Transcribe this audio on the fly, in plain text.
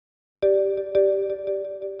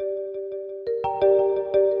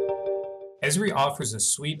Esri offers a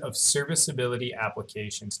suite of serviceability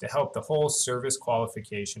applications to help the whole service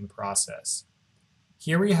qualification process.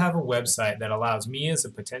 Here we have a website that allows me as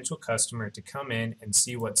a potential customer to come in and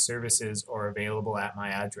see what services are available at my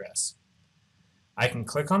address. I can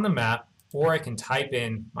click on the map or I can type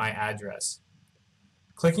in my address.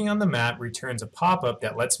 Clicking on the map returns a pop-up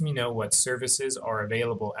that lets me know what services are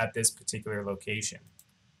available at this particular location.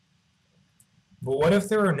 But what if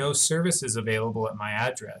there are no services available at my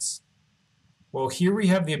address? Well, here we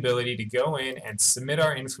have the ability to go in and submit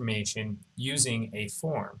our information using a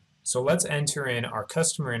form. So let's enter in our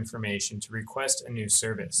customer information to request a new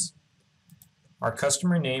service. Our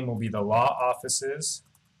customer name will be the law offices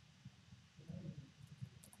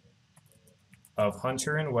of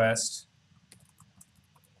Hunter and West.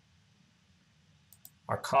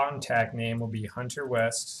 Our contact name will be Hunter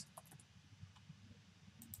West.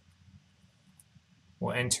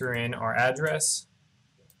 We'll enter in our address,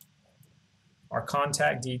 our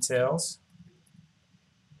contact details,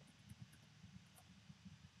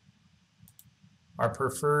 our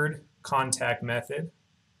preferred contact method,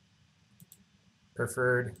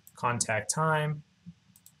 preferred contact time,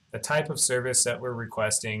 the type of service that we're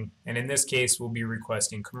requesting, and in this case we'll be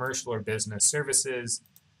requesting commercial or business services,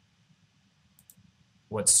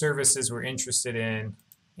 what services we're interested in,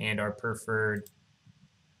 and our preferred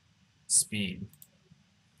speed.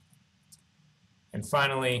 And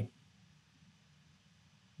finally,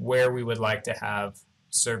 where we would like to have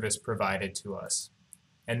service provided to us.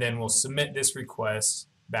 And then we'll submit this request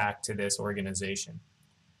back to this organization.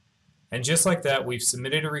 And just like that, we've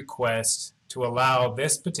submitted a request to allow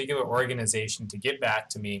this particular organization to get back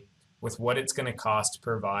to me with what it's going to cost to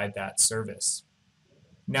provide that service.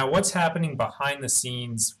 Now, what's happening behind the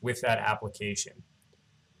scenes with that application?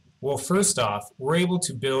 Well, first off, we're able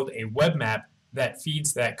to build a web map that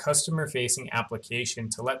feeds that customer-facing application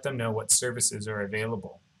to let them know what services are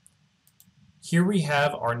available. Here we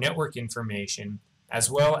have our network information as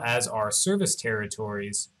well as our service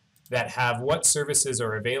territories that have what services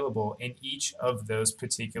are available in each of those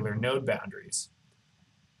particular node boundaries.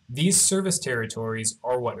 These service territories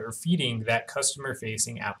are what are feeding that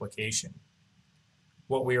customer-facing application.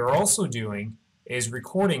 What we are also doing is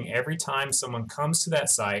recording every time someone comes to that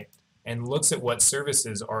site and looks at what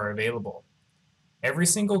services are available. Every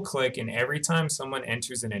single click and every time someone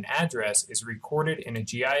enters in an address is recorded in a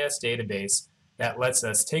GIS database that lets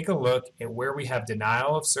us take a look at where we have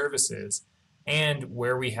denial of services and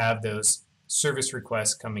where we have those service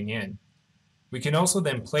requests coming in. We can also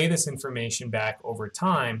then play this information back over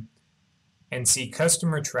time and see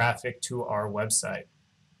customer traffic to our website.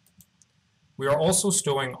 We are also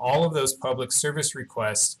storing all of those public service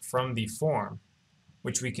requests from the form,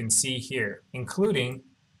 which we can see here, including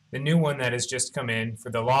the new one that has just come in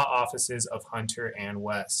for the law offices of Hunter and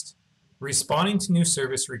West. Responding to new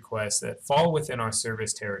service requests that fall within our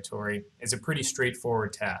service territory is a pretty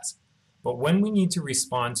straightforward task. But when we need to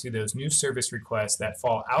respond to those new service requests that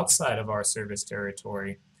fall outside of our service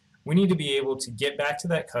territory, we need to be able to get back to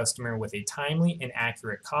that customer with a timely and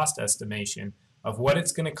accurate cost estimation of what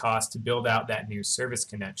it's going to cost to build out that new service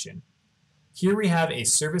connection. Here we have a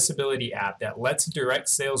Serviceability App that lets a direct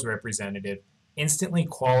sales representative instantly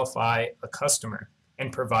qualify a customer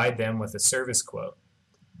and provide them with a service quote.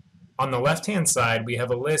 On the left-hand side, we have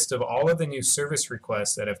a list of all of the new service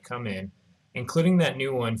requests that have come in, including that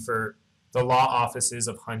new one for the law offices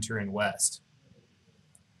of Hunter and West.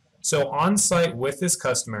 So on site with this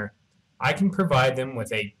customer, I can provide them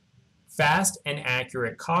with a fast and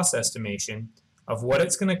accurate cost estimation of what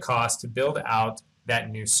it's going to cost to build out that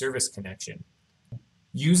new service connection.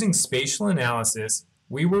 Using spatial analysis,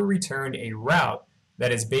 we were returned a route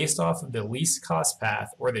that is based off of the least cost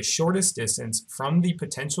path or the shortest distance from the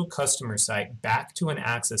potential customer site back to an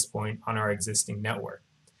access point on our existing network.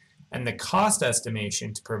 And the cost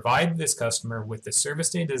estimation to provide this customer with the service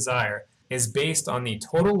they desire is based on the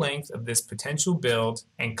total length of this potential build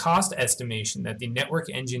and cost estimation that the network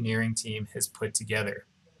engineering team has put together.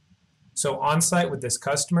 So on site with this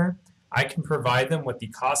customer, I can provide them what the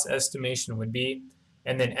cost estimation would be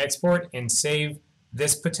and then export and save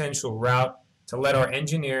this potential route to let our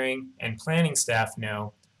engineering and planning staff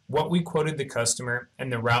know what we quoted the customer and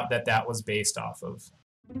the route that was based off of.